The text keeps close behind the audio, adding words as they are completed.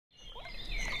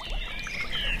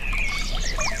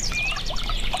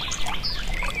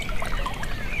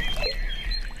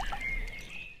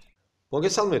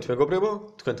მოგესალმებით მეგობრებო,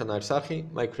 თქვენთან არის სახი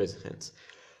mycrazyhands.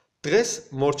 დღეს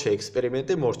მორჩა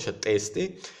ექსპერიმენტი, მორჩა ტესტი.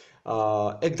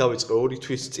 ეგ დავიწყე 2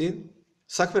 თვის წინ.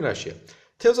 საქმე რაშია?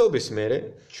 თევზაობის მერე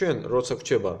ჩვენ როცა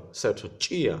გვჭება საერთოდ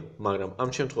ჭია, მაგრამ ამ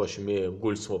შემთხვევაში მე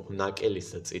გულისხმობ ნაკელის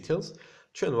და წითელს,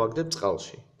 ჩვენ ვაგდებ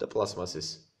წყალში და პლასმასის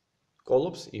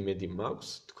კოლოფს იმედი მაქვს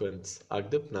თქვენც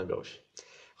აგდებთ ნაგავში.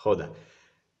 ხო და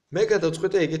მე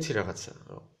გადავწყვეტე ეგეთი რაღაცა.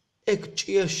 ეგ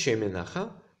ჭია შემენახა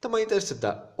და მაინტერესებდა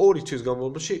 2 თვის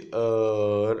განმავლობაში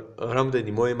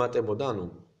რამდენი მოემატებოდა, ანუ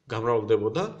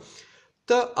გამრავლდებოდა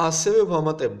და ასევე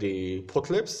ვამატებდი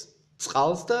ფოთლებს,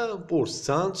 წყალს და პურს,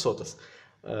 ძალიან ცოტას.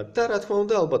 და რა თქმა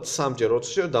უნდა, ალბათ 3-ჯერ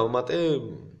 4-ჯერ დავამატე,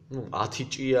 10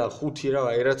 ჭია, 5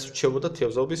 რაღაც რჩებოდა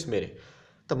თევზაობის მერე.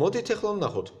 და მოდით ახლა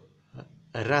ვნახოთ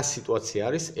რა სიტუაცია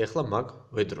არის ახლა მაგ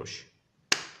ვედროში.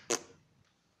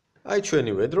 აი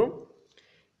ჩვენი ვედრო.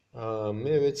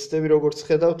 მე ვეცდები როგორც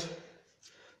ხედავთ,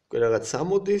 უკვე რაღაც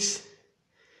ამოდის.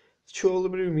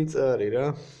 ჩვეულებრივი მიწა არის რა.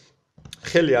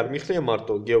 ხელი არ მიხლია,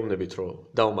 მარტო გეუბნებით რომ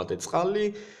დავამატე წყალი,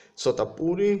 ცოტა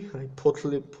პური, აი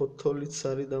ფოთოლიც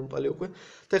არის დამპალი უკვე.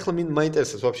 და ახლა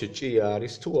მაინტერესებს ვაფშე ჭია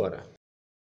არის თუ არა.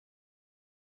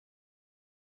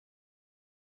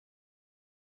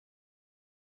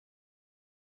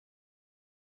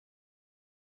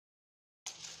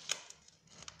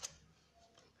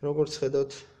 როგორც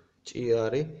ხედავთ, ჭია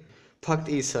არის.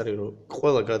 ფაქტი ის არის, რომ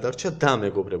ყველა გადარჩა და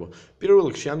მეგობრებო. პირველ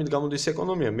რიგში ამით გამოდის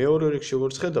ეკონომია, მეორე რიგში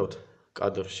როგორც ხედავთ,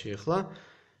 კადრში ახლა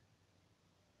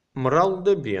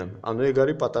მრავლდებიან, ანუ ეგ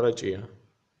არის პატარა ჭია.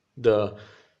 და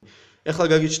ახლა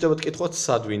გაგიჩნდებათ კითხვაც,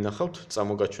 სად ვინახავთ,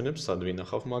 წამოგაჩვენებ, სად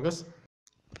ვინახავ მაგას.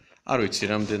 არ ვიცი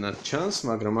რამდენად ჩანს,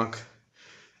 მაგრამ აქ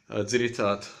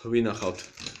ძირითადად ვინახავთ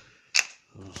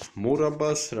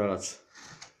მურაბას, რაღაც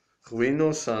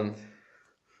ღვინოს ან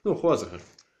ხვაზე ხარ.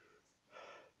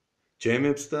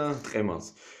 ჯემებს და ტყემალს.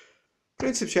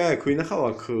 პრინციპში აქ ვინახავ,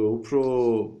 აქ უფრო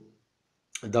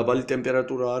დაბალი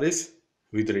ტემპერატურა არის,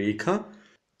 ვიდრე იქა.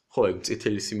 ხო, ეგ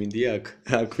წითელი სიმინდია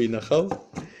აქ ვინახავ.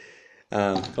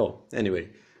 ხო, anyway.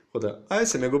 ხო და აი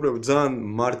ესე მეგობრებო, ძალიან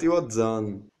მარტივად, ძალიან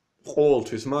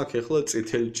ყოველთვის მაქვს ახლა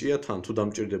წითელი ჭია თან თუ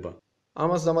დამჭირდება.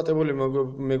 ამას დამატებული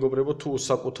მეგობრებო, თუ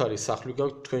საკუთარი სახლი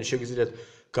გაქვთ, თქვენ შეგიძლიათ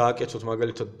გააკეთოთ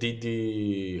მაგალითად დიდი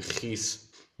ხის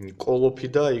კოლოფი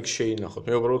და იქ შეინახოთ.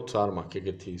 მე უბრალოდ არ მაქვს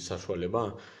ეგეთი საშუალება.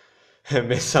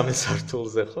 მე-3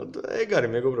 სართულზე ხო და ეგ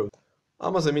არის მეგობრებო.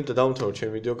 ამაზე მინდა დავამთავროთ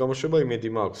ჩემი ვიდეო გამოშვება, იმედი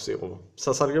მაქვს იყო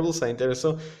სასარგებლო, საინტერესო,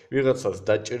 ვიღაცას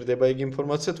დაჭირდება ეგ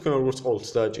ინფორმაცია, თქვენ როგორც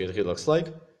ყოველთვის დააჭირეთ ღილაკს like,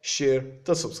 share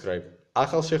და subscribe.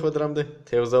 ახალ შეხვედრამდე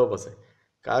თევზაობაზე.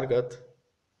 კარგად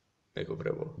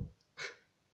მეგობრებო.